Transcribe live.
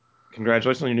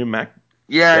Congratulations on your new Mac.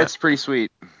 Yeah, it's pretty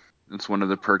sweet. It's one of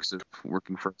the perks of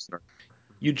working for a startup.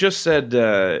 You just said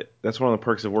that's one of the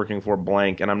perks of working for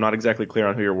blank, and I'm not exactly clear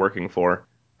on who you're working for.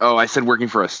 Oh, I said working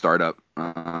for a startup.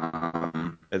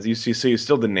 As you see, so you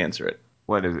still didn't answer it.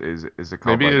 What is it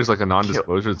called? Maybe there's like a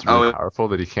non-disclosure that's really powerful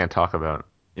that he can't talk about.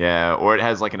 Yeah, or it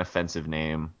has like an offensive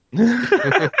name.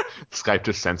 Skype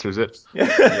just censors it.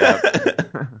 Yeah.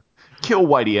 Kill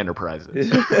Whitey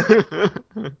Enterprises.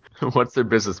 What's their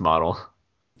business model?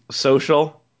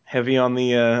 Social, heavy on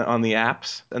the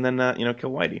apps, and then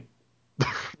kill Whitey.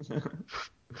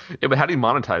 Yeah, but how do you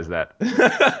monetize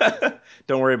that?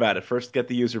 Don't worry about it. First, get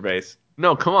the user base.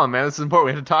 No, come on, man. This is important.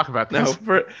 We have to talk about this.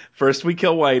 No, first we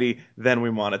kill Whitey, then we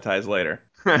monetize later.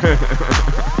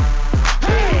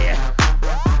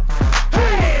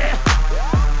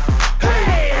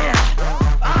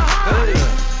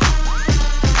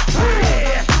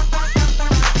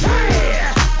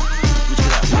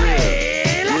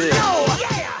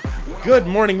 Good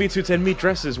morning, meat suits and meat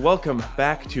dresses. Welcome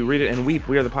back to Read It and Weep.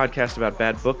 We are the podcast about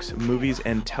bad books, movies,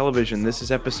 and television. This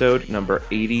is episode number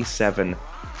 87.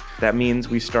 That means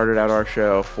we started out our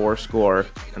show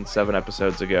 407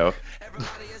 episodes ago.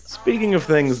 Speaking of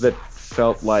things that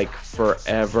felt like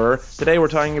forever, today we're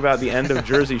talking about the end of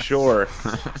Jersey Shore.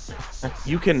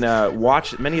 You can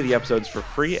watch many of the episodes for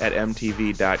free at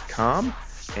mtv.com.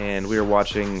 And we are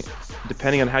watching,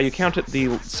 depending on how you count it,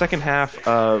 the second half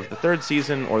of the third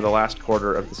season or the last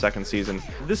quarter of the second season.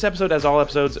 This episode, as all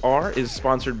episodes are, is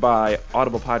sponsored by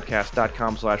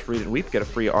audiblepodcast.com/readandweep. Get a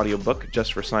free audiobook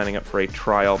just for signing up for a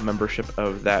trial membership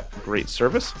of that great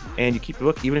service. And you keep the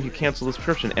book even if you cancel the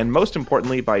subscription. And most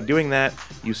importantly, by doing that,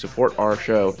 you support our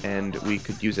show, and we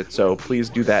could use it. So please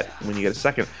do that when you get a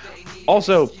second.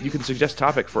 Also, you can suggest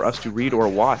topic for us to read or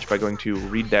watch by going to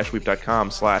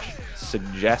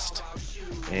read-weep.com/suggest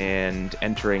and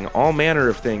entering all manner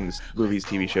of things: movies,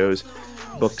 TV shows,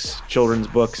 books, children's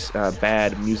books,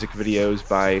 bad music videos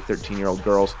by 13-year-old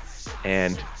girls,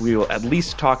 and we will at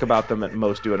least talk about them, at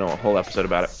most do a whole episode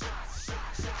about it.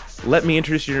 Let me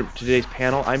introduce you to today's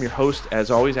panel. I'm your host,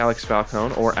 as always, Alex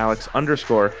Falcone, or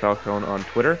Alex_Falcone on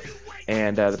Twitter,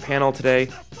 and the panel today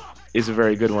is a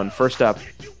very good one. First up,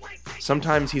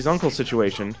 sometimes he's Uncle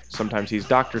Situation, sometimes he's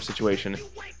Doctor Situation,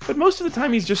 but most of the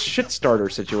time he's just Shit Starter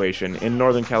Situation in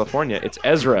Northern California. It's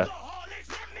Ezra.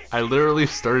 I literally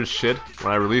started shit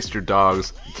when I released your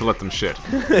dogs to let them shit.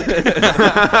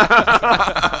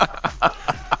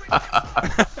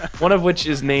 One of which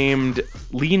is named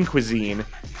Lean Cuisine.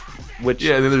 Which,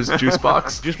 yeah, then there's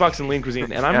Juicebox. Juicebox and Lean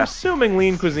Cuisine. And I'm assuming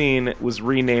Lean Cuisine was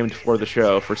renamed for the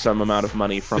show for some amount of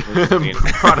money from Lean Cuisine.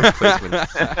 Product placement.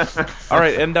 All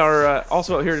right, and our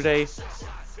also here today,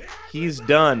 he's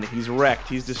done. He's wrecked.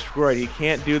 He's destroyed. He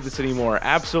can't do this anymore.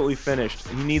 Absolutely finished.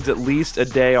 He needs at least a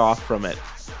day off from it.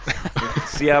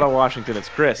 Seattle, Washington. It's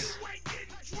Chris.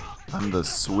 I'm the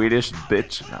Swedish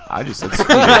bitch. No, I just said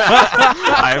Swedish.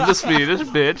 I am the Swedish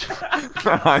bitch.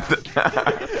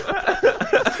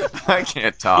 I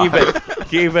can't talk.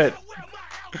 Keep it.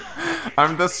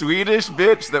 I'm the Swedish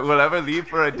bitch that will ever leave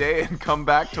for a day and come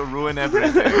back to ruin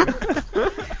everything.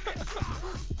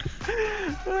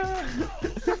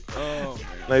 Oh,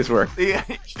 nice work. Yeah,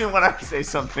 even when I say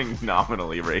something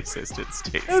nominally racist, it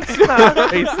stays. It's not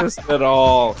racist at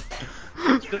all.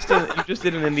 You just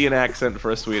did an Indian accent for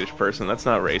a Swedish person. That's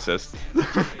not racist.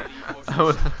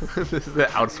 This is the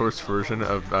outsourced version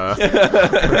of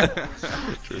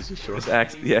Jersey Shore.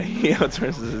 He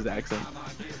outsources his accent.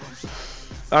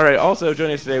 All right, also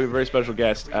joining us today, we have a very special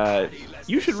guest.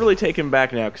 You should really take him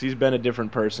back now because he's been a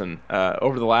different person.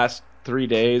 Over the last 3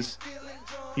 days,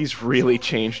 he's really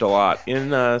changed a lot.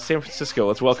 In San Francisco,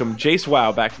 let's welcome Jace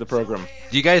Wow back to the program.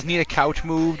 Do you guys need a couch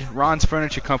moved? Ron's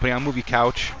Furniture Company, I'll move your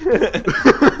couch.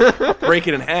 Break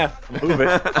it in half, move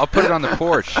it. I'll put it on the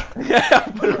porch. Yeah,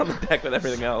 I'll put it on the deck with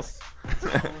everything else.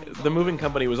 The moving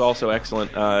company was also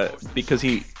excellent because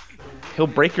he'll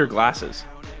break your glasses,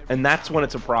 and that's when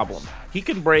it's a problem. He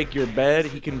can break your bed,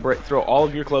 he can throw all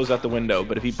of your clothes out the window,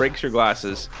 but if he breaks your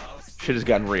glasses, shit has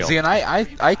gotten real. See, and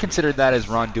I considered that as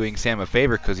Ron doing Sam a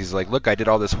favor because he's like, look, I did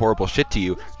all this horrible shit to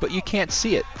you, but you can't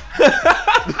see it.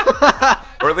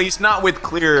 Or at least not with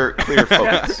clear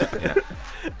focus.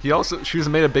 Yeah. She was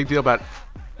made a big deal about.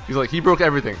 He's like, he broke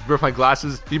everything. He broke my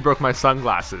glasses. He broke my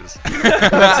sunglasses.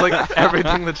 That's like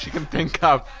everything that she can think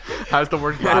of has the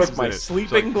word glasses my in it.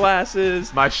 sleeping like,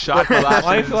 glasses, my shot glasses,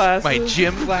 my glasses, my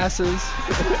gym glasses.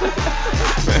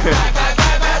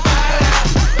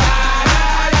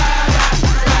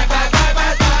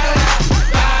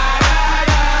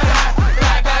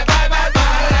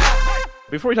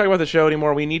 Before we talk about the show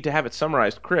anymore, we need to have it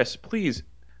summarized. Chris, please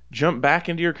jump back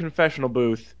into your confessional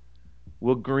booth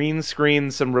We'll green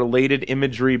screen some related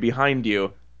imagery behind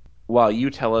you while you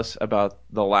tell us about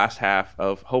the last half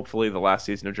of, hopefully, the last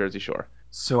season of Jersey Shore.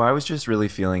 So I was just really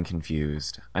feeling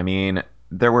confused. I mean,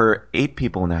 there were 8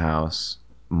 people in the house.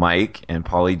 Mike and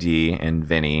Pauly D and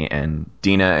Vinny and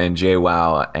Dina and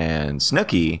JWoww and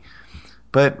Snooki.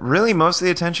 But really, most of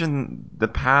the attention the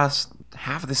past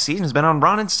half of the season has been on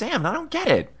Ron and Sam. And I don't get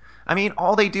it. I mean,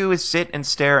 all they do is sit and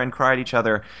stare and cry at each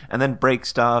other and then break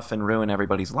stuff and ruin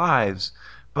everybody's lives.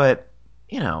 But,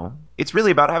 it's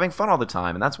really about having fun all the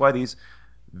time. And that's why these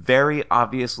very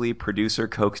obviously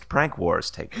producer-coaxed prank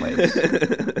wars take place.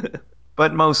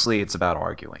 But mostly it's about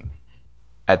arguing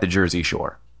at the Jersey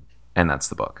Shore. And that's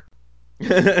the book.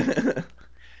 Man,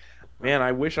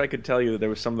 I wish I could tell you that there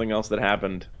was something else that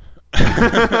happened.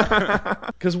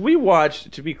 Because we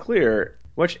watched, to be clear,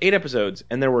 8 episodes,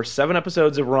 and there were 7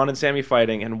 episodes of Ron and Sammy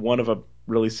fighting and one of a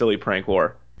really silly prank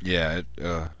war. Yeah.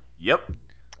 Yep.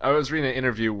 I was reading an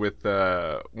interview with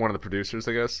one of the producers,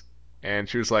 I guess, and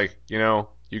she was like,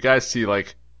 you guys see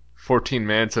like 14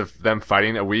 minutes of them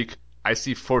fighting a week. I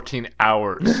see 14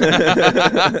 hours.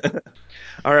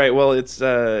 All right, well, it's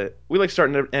we like to start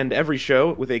and end every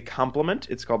show with a compliment.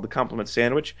 It's called the compliment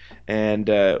sandwich, and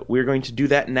we're going to do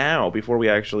that now before we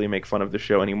actually make fun of the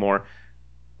show anymore.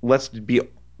 Let's be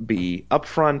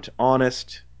upfront,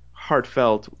 honest,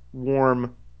 heartfelt,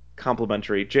 warm,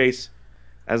 complimentary. Jace,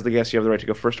 as the guest, you have the right to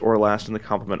go first or last in the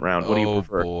compliment round. What do you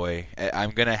prefer? Oh boy,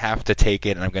 I'm gonna have to take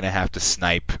it, and I'm gonna have to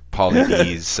snipe Pauly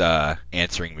D's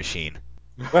answering machine.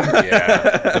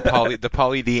 Yeah. The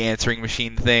Pauly D answering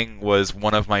machine thing was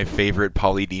one of my favorite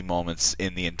Pauly D moments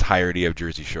in the entirety of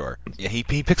Jersey Shore. Yeah, he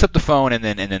picks up the phone, and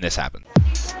then this happens.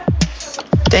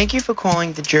 Thank you for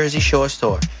calling the Jersey Shore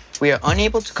store. We are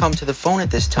unable to come to the phone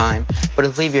at this time, but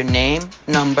if you leave your name,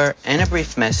 number, and a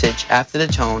brief message after the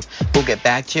tone, we'll get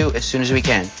back to you as soon as we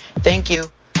can. Thank you.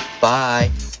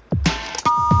 Bye.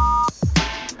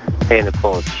 Hey,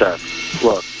 Nicole, it's Jeff.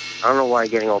 Look, I don't know why you're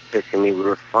getting all pissed at me. We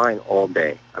were fine all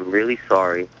day. I'm really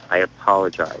sorry. I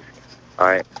apologize. All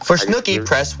right? For Snooki,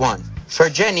 press 1. For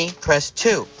Jenny, press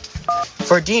 2.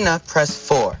 For Dina, press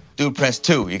 4. Dude, press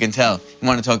 2. You can tell. You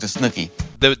want to talk to Snooki.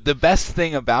 The best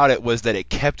thing about it was that it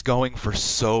kept going for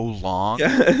so long.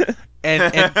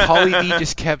 And Pauly D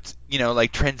just kept,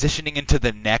 transitioning into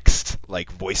the next,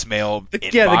 voicemail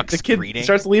inbox the kid greeting.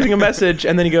 starts leaving a message,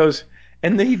 and then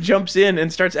he jumps in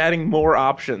and starts adding more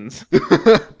options.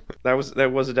 That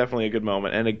was definitely a good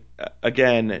moment. And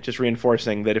again, just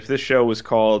reinforcing that if this show was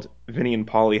called Vinny and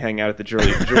Pauly Hang Out at the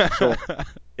Jersey Shore,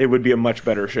 it would be a much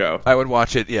better show. I would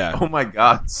watch it, yeah. Oh my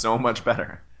god, so much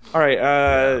better. All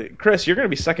right, Chris, you're going to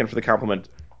be second for the compliment.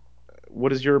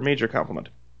 What is your major compliment?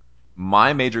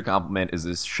 My major compliment is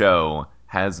this show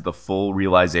has the full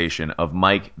realization of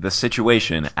Mike, the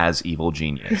situation, as evil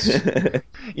genius.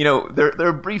 There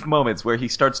are brief moments where he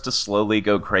starts to slowly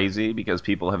go crazy because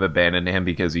people have abandoned him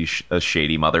because he's a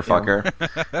shady motherfucker.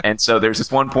 Yeah. And so there's this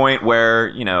one point where,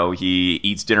 he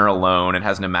eats dinner alone and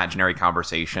has an imaginary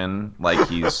conversation like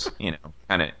he's,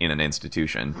 kind of in an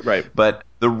institution. Right. But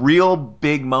the real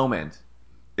big moment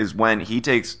is when he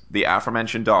takes the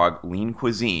aforementioned dog, Lean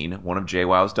Cuisine, one of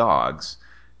JWoww's dogs,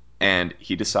 and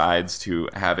he decides to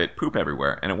have it poop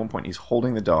everywhere. And at one point, he's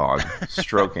holding the dog,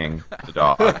 stroking the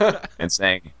dog, and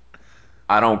saying,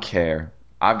 "I don't care.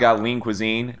 I've got Lean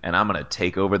Cuisine, and I'm going to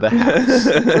take over the house."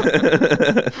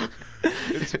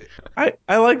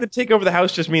 I like that take over the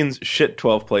house just means shit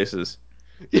 12 places.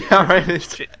 Yeah, right.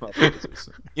 Shit 12 places.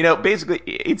 Basically,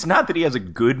 it's not that he has a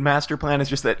good master plan. It's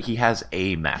just that he has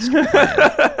a master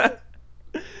plan.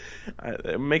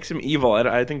 It makes him evil.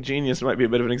 I think genius might be a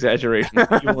bit of an exaggeration.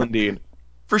 Evil indeed.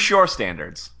 For shore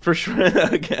standards. For sure.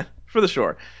 Again, for the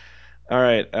shore. All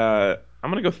right.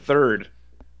 I'm going to go third.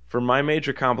 For my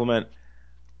major compliment,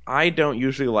 I don't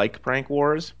usually like prank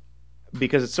wars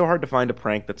because it's so hard to find a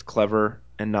prank that's clever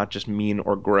and not just mean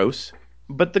or gross.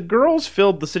 But the girls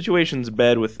filled the situation's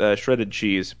bed with shredded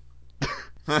cheese.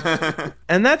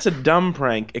 And that's a dumb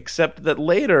prank, except that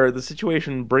later the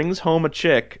situation brings home a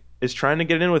chick, is trying to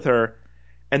get in with her,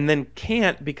 and then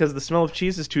can't because the smell of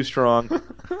cheese is too strong,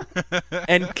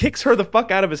 and kicks her the fuck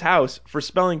out of his house for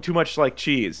smelling too much like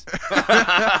cheese.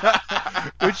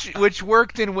 Which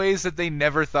worked in ways that they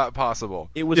never thought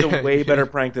possible. It was a way better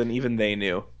prank than even they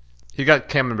knew. He got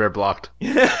Camembert blocked.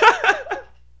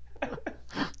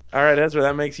 All right, Ezra,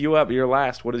 that makes you up. You're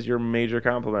last. What is your major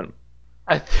compliment?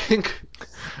 I think.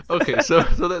 Okay, so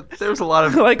there's a lot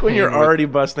of. I like when you're already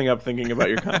busting up thinking about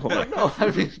your compliment. No,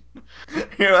 I mean,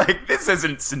 you're like, this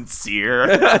isn't sincere.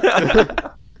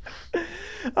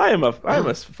 I am a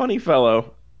funny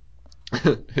fellow.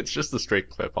 It's just a straight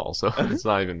clip. Also, it's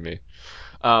not even me.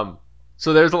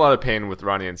 So there's a lot of pain with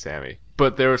Ronnie and Sammy,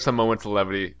 but there were some moments of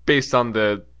levity based on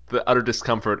the utter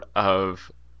discomfort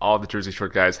of all the Jersey Shore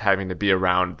guys having to be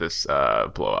around this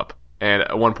blow up. And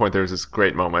at one point there was this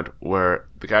great moment where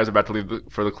the guys are about to leave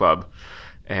for the club,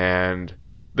 and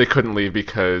they couldn't leave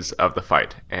because of the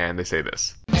fight. And they say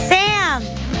this. Sam,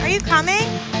 are you coming?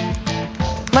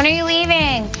 When are you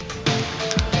leaving?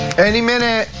 Any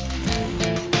minute.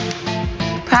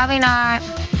 Probably not.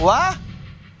 What?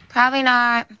 Probably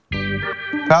not.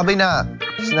 Probably not.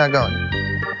 She's not going.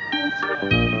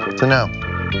 So no.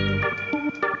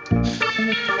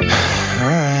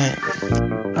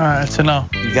 Alright, so no.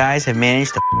 You guys have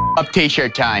managed to up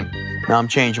t-shirt time. Now I'm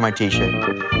changing my t-shirt.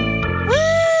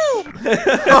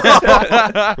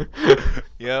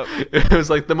 Yep. It was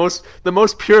like the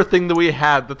most pure thing that we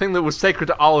had, the thing that was sacred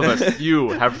to all of us. You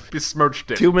have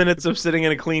besmirched it. 2 minutes of sitting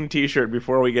in a clean t-shirt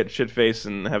before we get shit-faced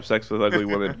and have sex with ugly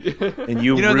women. And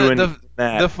you ruined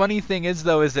that. The funny thing is,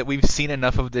 though, is that we've seen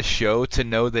enough of this show to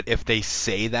know that if they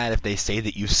say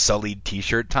that you sullied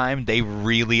t-shirt time, they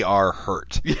really are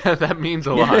hurt. Yeah, that means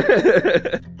a lot.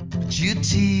 But you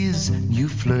tease, and you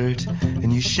flirt,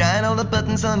 and you shine all the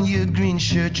buttons on your green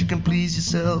shirt. You can please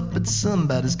yourself, but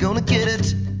somebody's gonna get it.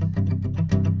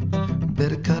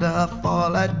 Better cut off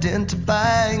all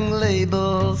identifying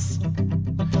labels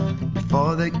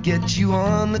before they get you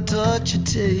on the torture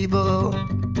table.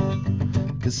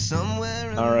 'Cause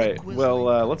somewhere in All right. the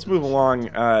Well, let's move along.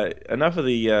 Enough of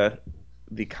the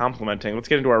complimenting. Let's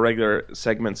get into our regular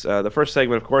segments. The first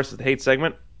segment, of course, is the hate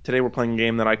segment. Today we're playing a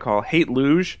game that I call Hate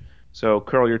Luge. So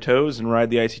curl your toes and ride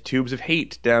the icy tubes of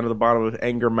hate down to the bottom of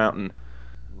Anger Mountain.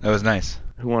 That was nice.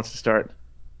 Who wants to start?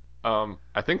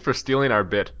 I think for stealing our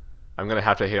bit, I'm gonna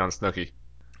have to hate on Snooki.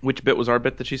 Which bit was our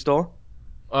bit that she stole?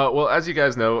 Well, as you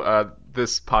guys know,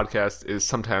 this podcast is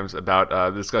sometimes about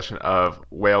the discussion of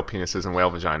whale penises and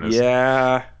whale vaginas.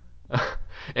 Yeah.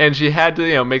 And she had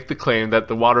to, make the claim that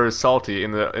the water is salty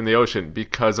in the ocean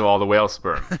because of all the whale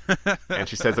sperm. And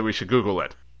she says that we should Google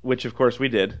it. Which, of course, we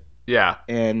did. Yeah.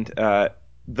 And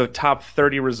the top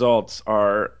 30 results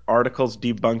are articles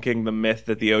debunking the myth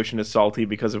that the ocean is salty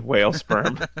because of whale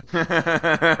sperm.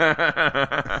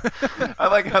 I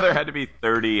like how there had to be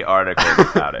 30 articles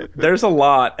about it. There's a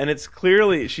lot, and it's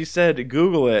clearly, she said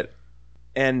Google it,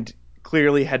 and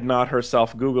clearly had not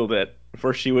herself Googled it,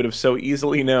 for she would have so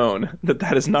easily known that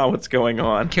that is not what's going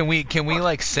on. Can we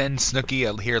like send Snooki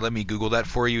a here? Let me Google that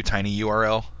for you. Tiny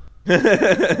URL.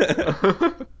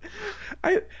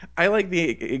 I like the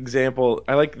example.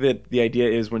 I like that the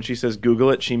idea is when she says Google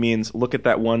it, she means look at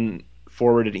that one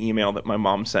forwarded email that my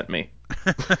mom sent me.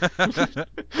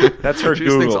 That's her She Google.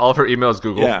 just thinks all of her emails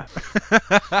Google. Yeah.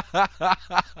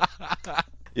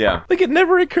 Yeah. Like, it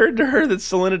never occurred to her that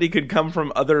salinity could come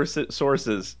from other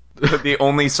sources. The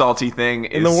only salty thing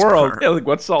In is the world. sperm. Yeah, like,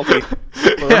 what's salty?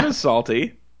 Sperm is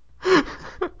salty.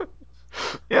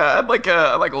 Yeah, I'd like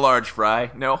a large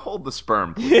fry. No, hold the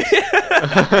sperm, please.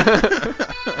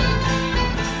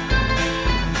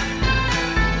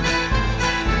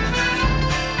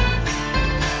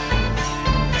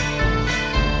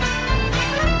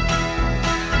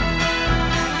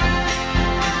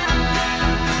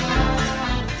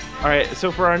 All right,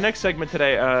 so for our next segment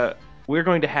today, we're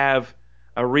going to have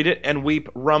a Read It and Weep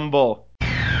Rumble.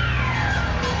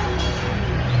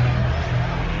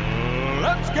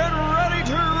 Let's get ready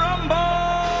to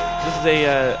rumble! This is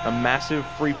a massive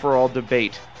free-for-all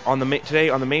debate. Today,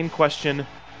 on the main question,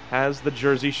 has the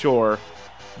Jersey Shore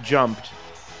jumped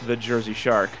the Jersey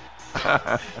Shark?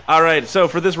 All right, so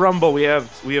for this Rumble, we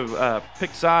have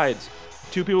picked sides.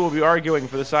 Two people will be arguing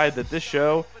for the side that this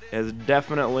show has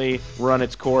definitely run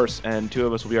its course, and two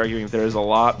of us will be arguing that there is a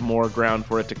lot more ground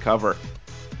for it to cover.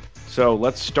 So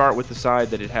let's start with the side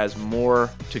that it has more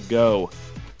to go.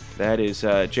 That is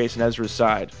Jason Ezra's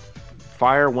side.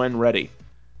 Fire when ready.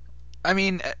 I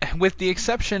mean, with the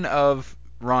exception of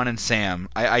Ron and Sam,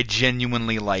 I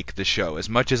genuinely like the show as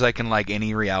much as I can like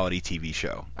any reality TV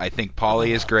show. I think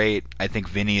Pauly is great. I think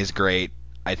Vinny is great.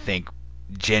 I think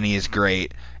Jenny is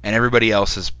great, and everybody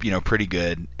else is, pretty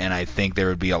good. And I think there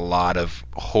would be a lot of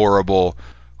horrible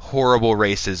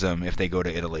racism if they go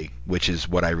to Italy, which is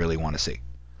what I really want to see.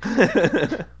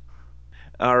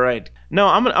 All right. No,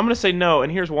 I'm gonna say no,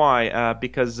 and here's why.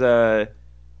 Because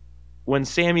when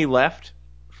Sammy left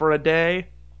for a day,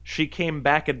 she came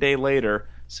back a day later,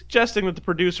 suggesting that the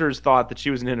producers thought that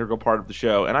she was an integral part of the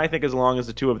show. And I think as long as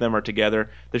the two of them are together,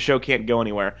 the show can't go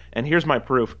anywhere. And here's my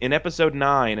proof. In episode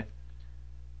 9,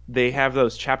 they have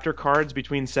those chapter cards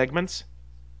between segments.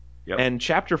 Yep. And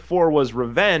chapter 4 was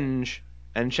revenge,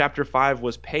 and chapter 5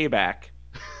 was payback.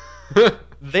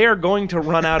 They are going to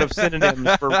run out of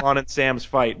synonyms for Ron and Sam's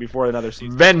fight before another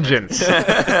season. Vengeance.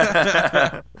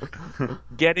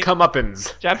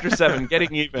 Comeuppance. Chapter 7,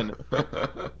 Getting Even.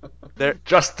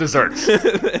 Just desserts.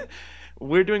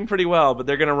 We're doing pretty well, but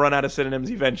they're going to run out of synonyms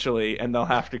eventually, and they'll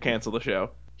have to cancel the show.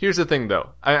 Here's the thing,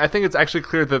 though. I think it's actually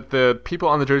clear that the people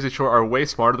on the Jersey Shore are way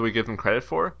smarter than we give them credit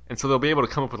for, and so they'll be able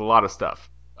to come up with a lot of stuff.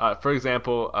 For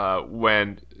example,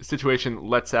 when Situation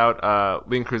lets out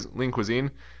Lean Cuisine,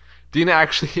 Dina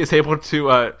actually is able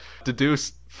to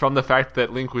deduce from the fact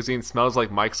that Lean Cuisine smells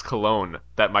like Mike's cologne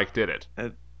that Mike did it.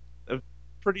 A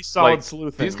pretty solid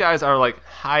sleuthing. These guys are like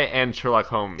high-end Sherlock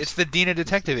Holmes. It's the Dina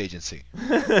Detective Agency.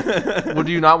 Would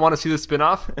you not want to see the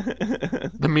spin-off?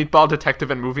 The Meatball Detective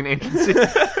and Moving Agency?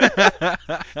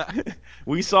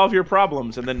 We solve your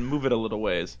problems and then move it a little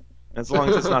ways. As long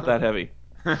as it's not that heavy.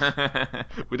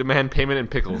 We demand payment in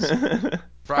pickles.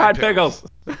 Fried pickles.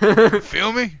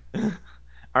 Feel me?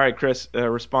 All right, Chris,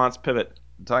 response pivot.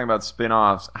 Talking about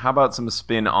spin-offs, how about some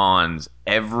spin-ons?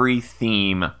 Every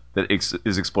theme that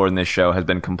is explored in this show has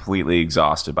been completely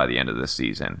exhausted by the end of this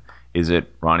season. Is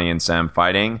it Ronnie and Sam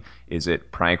fighting? Is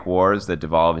it prank wars that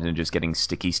devolve into just getting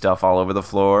sticky stuff all over the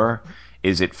floor?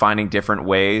 Is it finding different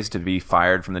ways to be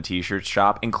fired from the t-shirt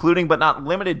shop, including but not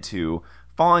limited to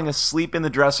falling asleep in the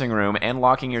dressing room and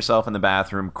locking yourself in the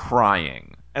bathroom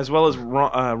crying? As well as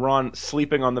Ron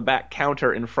sleeping on the back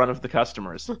counter in front of the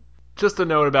customers. Just a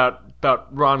note about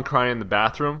Ron crying in the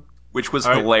bathroom. Which was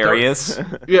hilarious.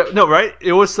 Yeah, no, right?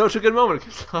 It was such a good moment.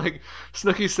 Like,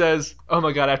 Snooki says, "Oh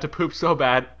my god, I have to poop so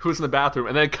bad. Who's in the bathroom?"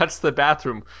 And then it cuts to the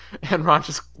bathroom, and Ron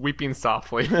just weeping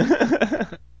softly.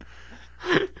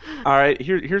 All right,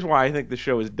 here's why I think the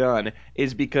show is done,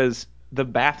 is because the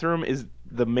bathroom is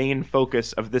the main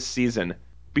focus of this season.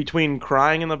 Between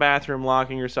crying in the bathroom,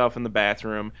 locking yourself in the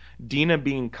bathroom, Dina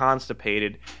being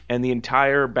constipated, and the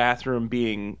entire bathroom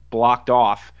being blocked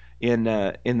off in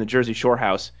the Jersey Shore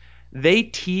house, they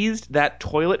teased that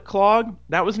toilet clog.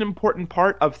 That was an important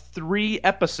part of 3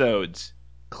 episodes.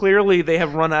 Clearly, they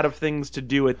have run out of things to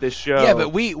do at this show. Yeah, but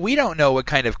we don't know what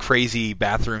kind of crazy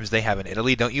bathrooms they have in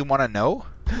Italy. Don't you want to know?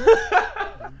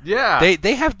 Yeah.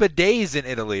 They have bidets in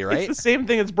Italy, right? It's the same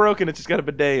thing that's broken. It's just got a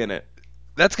bidet in it.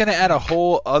 That's going to add a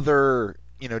whole other,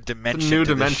 dimension new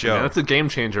to dimension, the show. Man. That's a game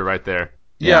changer right there.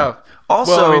 Yeah.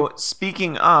 Also,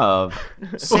 speaking of,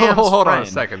 Sam's hold friend, on a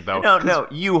second, though. No,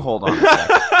 you hold on a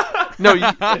second. No,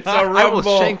 I will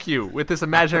shank you with this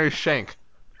imaginary shank.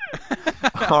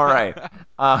 All right.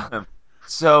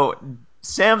 So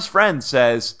Sam's friend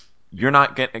says, "You're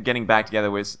not getting back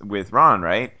together with Ron,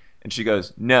 right?" And she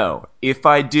goes, "No. If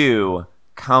I do,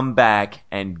 come back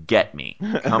and get me.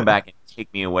 Come back and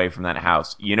take me away from that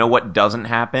house." You know what doesn't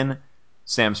happen?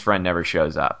 Sam's friend never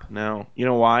shows up. No. You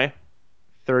know why?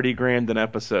 $30,000 an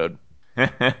episode.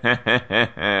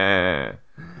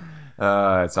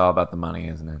 It's all about the money,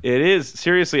 isn't it? It is.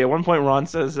 Seriously, at one point Ron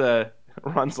says,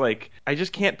 Ron's like, "I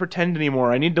just can't pretend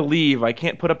anymore. I need to leave. I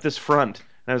can't put up this front."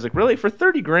 And I was like, really? For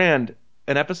 $30,000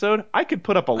 an episode? I could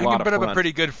put up a lot of front. I can put up a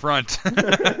pretty good front.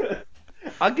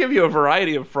 I'll give you a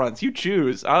variety of fronts. You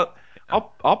choose. I'll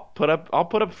put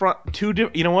up front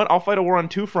 2. You know what? I'll fight a war on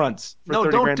 2 fronts for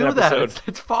 $30,000 don't do an that. episode.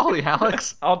 It's folly,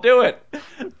 Alex. I'll do it.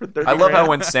 For $30,000. I love how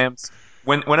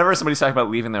whenever somebody's talking about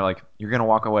leaving, they're like, "You're gonna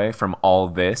walk away from all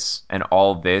this," and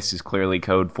all this is clearly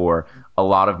code for a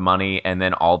lot of money, and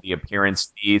then all the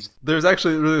appearance fees. There's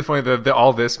actually really funny the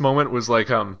all this moment was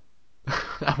like at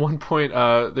one point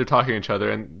they're talking to each other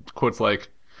and quotes like,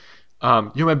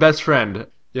 "You're my best friend.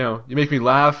 You make me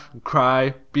laugh,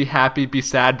 cry, be happy, be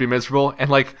sad, be miserable," and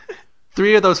like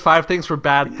 3 of those 5 things were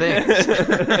bad things.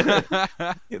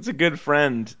 It's a good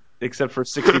friend, except for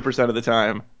 60% of the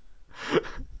time.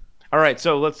 All right,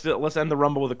 so let's end the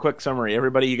Rumble with a quick summary.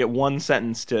 Everybody, you get 1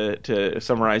 sentence to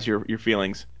summarize your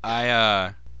feelings.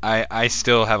 I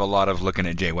still have a lot of looking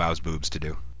at JWoww's boobs to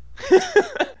do.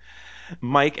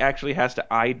 Mike actually has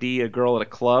to ID a girl at a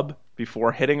club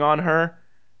before hitting on her.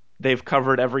 They've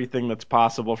covered everything that's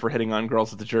possible for hitting on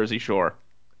girls at the Jersey Shore.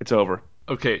 It's over.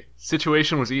 Okay,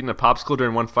 Situation was eating a popsicle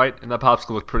during one fight, and that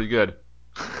popsicle looked pretty good.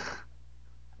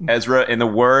 Ezra, in the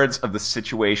words of the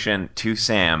Situation to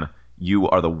Sam, "You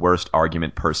are the worst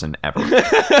argument person ever."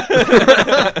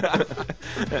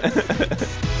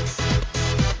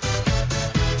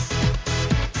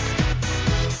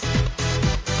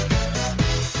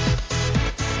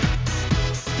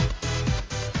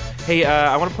 Hey,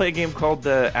 I want to play a game called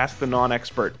Ask the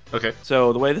Non-Expert. Okay.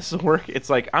 So the way this will work, it's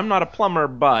like, "I'm not a plumber,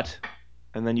 but,"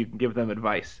 and then you can give them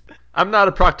advice. "I'm not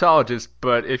a proctologist,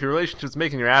 but if your relationship's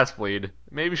making your ass bleed,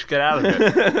 maybe you should get out of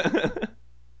it."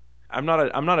 I'm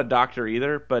not a doctor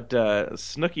either, but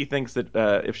Snooki thinks that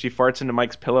if she farts into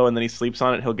Mike's pillow and then he sleeps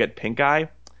on it, he'll get pink eye.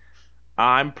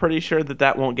 I'm pretty sure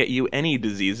that won't get you any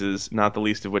diseases, not the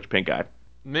least of which pink eye.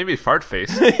 Maybe fart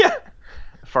face. Yeah.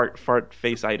 Fart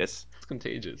face-itis. It's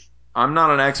contagious. I'm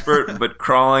not an expert, but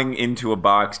crawling into a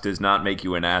box does not make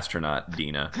you an astronaut,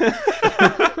 Dina.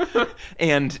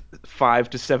 And 5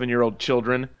 to 7-year-old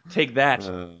children. Take that.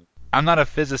 I'm not a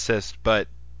physicist, but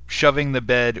shoving the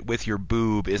bed with your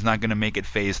boob is not going to make it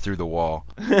phase through the wall.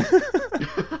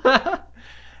 That's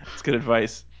good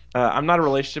advice. I'm not a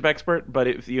relationship expert, but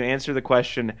if you answer the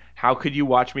question, how could you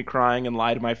watch me crying and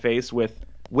lie to my face with,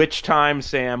 which time,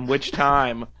 Sam, which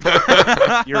time,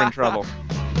 you're in trouble.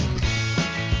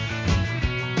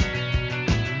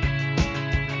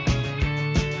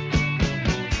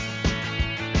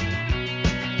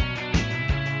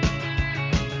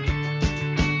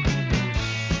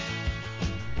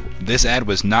 This ad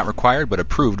was not required but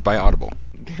approved by Audible.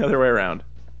 The other way around.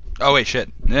 Oh, wait, shit.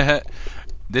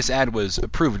 This ad was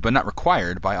approved but not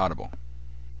required by Audible.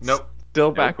 Nope.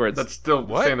 Still backwards. That's still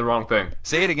saying the wrong thing.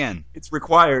 Say it again. It's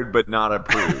required but not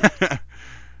approved.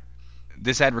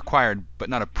 This ad required but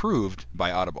not approved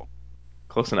by Audible.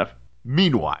 Close enough.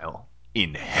 Meanwhile,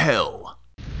 in hell.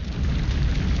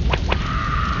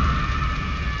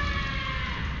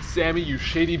 Sammy, you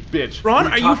shady bitch. Ron,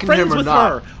 are you friends with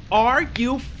her? Are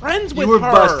you friends with her? You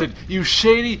were busted. You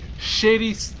shady,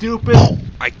 stupid...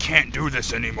 I can't do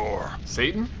this anymore.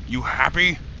 Satan? You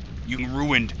happy? You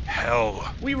ruined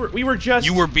hell. We were just...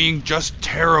 You were being just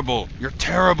terrible. You're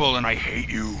terrible and I hate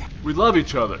you. We love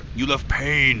each other. You love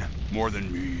pain more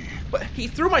than me. But he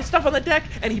threw my stuff on the deck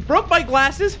and he broke my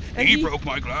glasses and He broke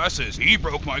my glasses. He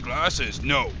broke my glasses.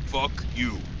 No, fuck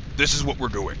you. This is what we're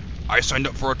doing. I signed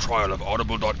up for a trial of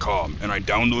audible.com and I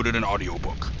downloaded an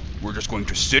audiobook. We're just going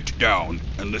to sit down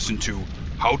and listen to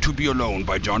How to Be Alone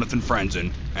by Jonathan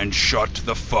Franzen and shut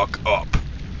the fuck up.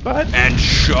 But... And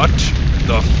shut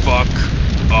the fuck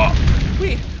up.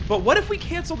 Wait, but what if we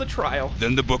cancel the trial?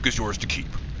 Then the book is yours to keep,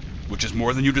 which is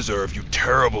more than you deserve, you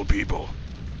terrible people.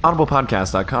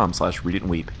 audiblepodcast.com/read it and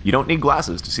weep. You don't need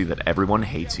glasses to see that everyone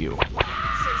hates you.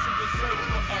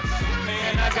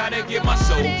 I gotta get my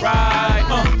soul right.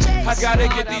 I gotta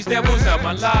get these devils out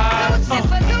my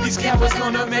life. These cowards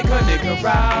gonna make a nigga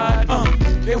ride.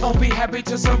 They won't be happy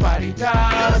till somebody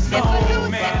dies. No,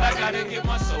 man, I gotta get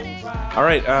my soul right. All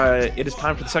right, it is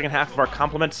time for the second half of our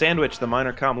compliment sandwich, the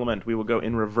minor compliment. We will go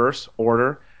in reverse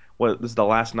order. This is the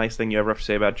last nice thing you ever have to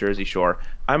say about Jersey Shore.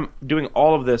 I'm doing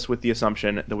all of this with the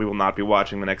assumption that we will not be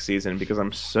watching the next season because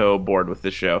I'm so bored with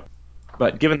this show.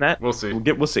 But given that, we'll see.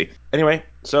 We'll see. Anyway,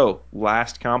 so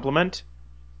last compliment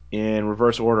in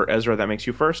reverse order. Ezra, that makes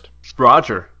you first.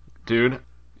 Roger, dude.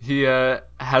 He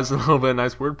has a little bit of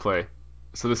nice wordplay.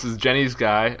 So this is Jenny's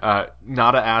guy,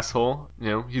 not an asshole. You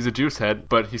know, he's a juice head,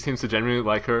 but he seems to genuinely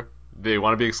like her. They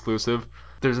want to be exclusive.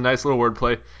 There's a nice little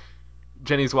wordplay.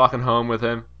 Jenny's walking home with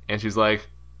him, and she's like,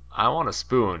 I want a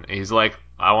spoon. And he's like,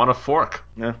 I want a fork.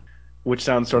 Yeah. Which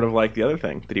sounds sort of like the other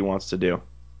thing that he wants to do.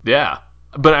 Yeah.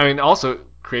 But, I mean, also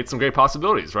creates some great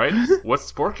possibilities, right? What's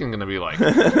forking going to be like?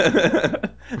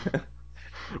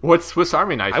 What's Swiss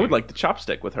Army knife? I would like the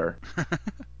chopstick with her.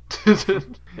 Yeah.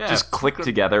 Just click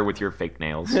together with your fake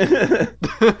nails.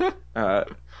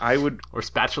 I would... Or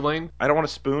spatulaing? I don't want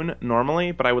a spoon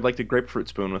normally, but I would like to grapefruit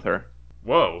spoon with her.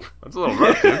 Whoa. That's a little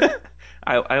rough, dude.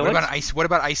 What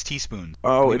about iced teaspoons?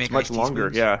 Oh, it's much longer,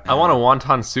 teaspoons? Yeah. I want a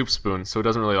wonton soup spoon, so it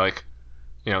doesn't really, like,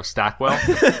 stack well.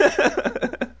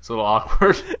 It's a little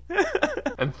awkward.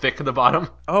 And thick at the bottom.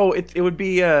 Oh, it would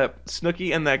be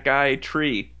Snooki and that guy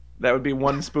Tree. That would be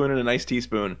one spoon and a nice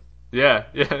teaspoon. Yeah.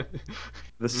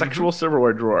 The sexual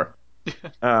silverware drawer.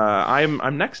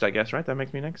 I'm next, I guess, right? That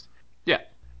makes me next? Yeah.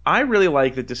 I really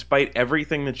like that despite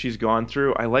everything that she's gone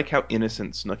through, I like how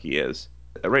innocent Snooki is.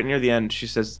 Right near the end, she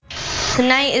says,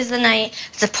 Tonight is the night.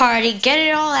 It's a party. Get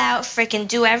it all out. Freaking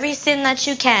do everything that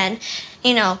you can.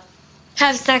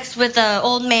 Have sex with an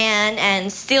old man and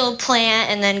steal a plant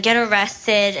and then get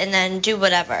arrested and then do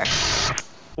whatever.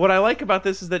 What I like about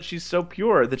this is that she's so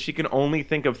pure that she can only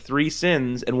think of 3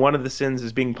 sins, and one of the sins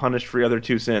is being punished for the other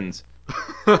 2 sins.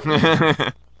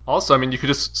 Also, I mean, you could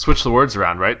just switch the words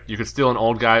around, right? You could steal an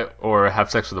old guy or have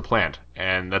sex with a plant,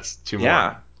 and that's 2 more.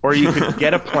 Yeah, or you could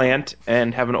get a plant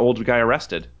and have an old guy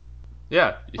arrested.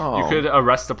 Yeah, you could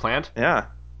arrest a plant. Yeah.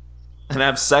 And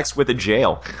have sex with a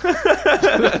jail.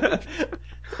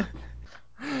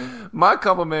 My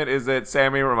compliment is that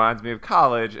Sammy reminds me of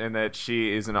college and that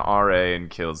she is an RA and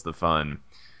kills the fun.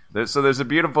 So there's a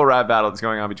beautiful rap battle that's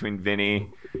going on between Vinny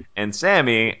and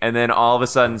Sammy, and then all of a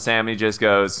sudden Sammy just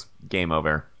goes, game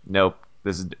over. Nope,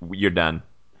 you're done.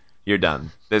 you're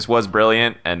done. This was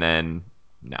brilliant, and then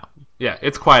no. Yeah,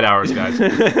 it's quiet hours, guys.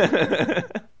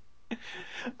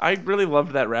 I really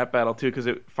loved that rap battle too because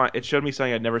it showed me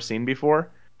something I'd never seen before.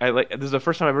 This is the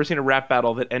first time I've ever seen a rap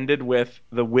battle that ended with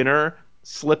the winner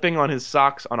slipping on his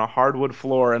socks on a hardwood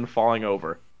floor and falling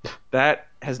over. That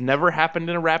has never happened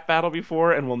in a rap battle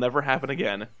before and will never happen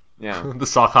again. Yeah. The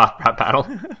sock hop rap battle.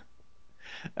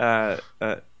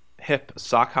 Hip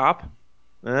sock hop.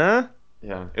 Huh?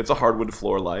 Yeah, it's a hardwood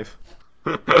floor life.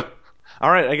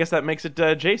 All right, I guess that makes it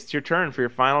Jace. It's your turn for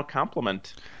your final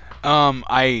compliment.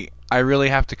 I really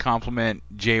have to compliment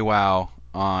JWoww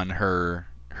on her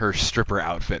stripper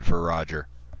outfit for Roger.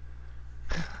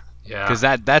 Yeah. Because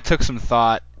that took some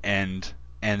thought and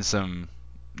some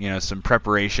some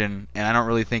preparation, and I don't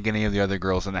really think any of the other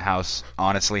girls in the house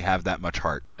honestly have that much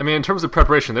heart. I mean, in terms of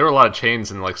preparation, there were a lot of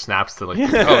chains and like snaps to like.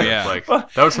 Oh yeah, like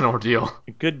that was an ordeal.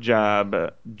 Good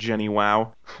job, Jenny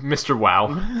Wow. Mr. Wow.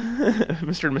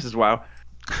 Mr. and Mrs. Wow.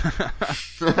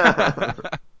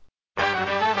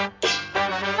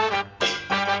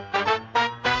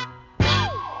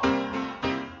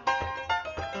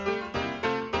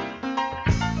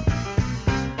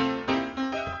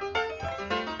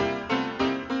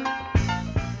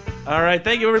 All right,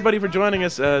 thank you everybody for joining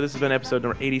us. This has been episode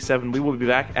number 87. We will be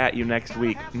back at you next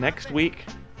week. Next week,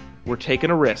 we're taking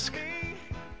a risk.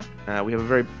 We have a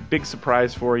very big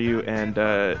surprise for you, and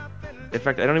in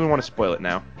fact, I don't even want to spoil it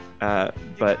now.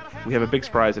 But we have a big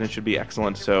surprise, and it should be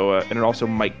excellent. So, and it also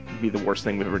might be the worst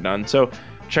thing we've ever done. So,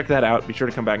 check that out. Be sure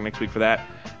to come back next week for that.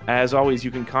 As always,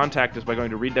 you can contact us by going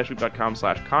to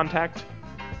read-week.com/contact.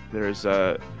 There's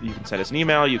you can send us an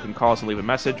email, you can call us and leave a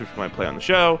message, which we might play on the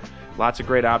show. Lots of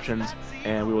great options,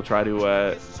 and we will try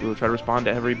to respond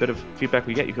to every bit of feedback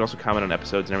we get. You can also comment on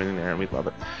episodes and everything there, and we'd love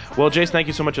it. Well, Jace, thank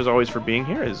you so much as always for being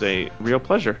here. It's a real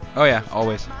pleasure. Oh yeah,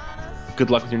 always. Good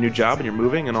luck with your new job and your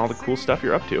moving and all the cool stuff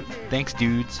you're up to. Thanks,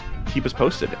 dudes. Keep us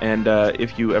posted, and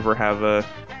if you ever have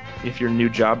if your new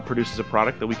job produces a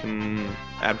product that we can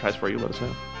advertise for you, let us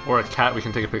know. Or a cat we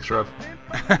can take a picture of.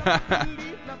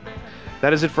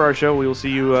 That is it for our show. We will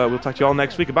see you. We'll talk to you all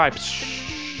next week. Goodbye.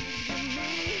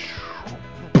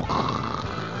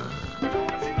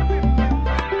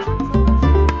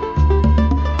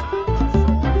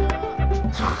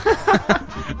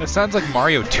 That sounds like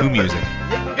Mario 2 music.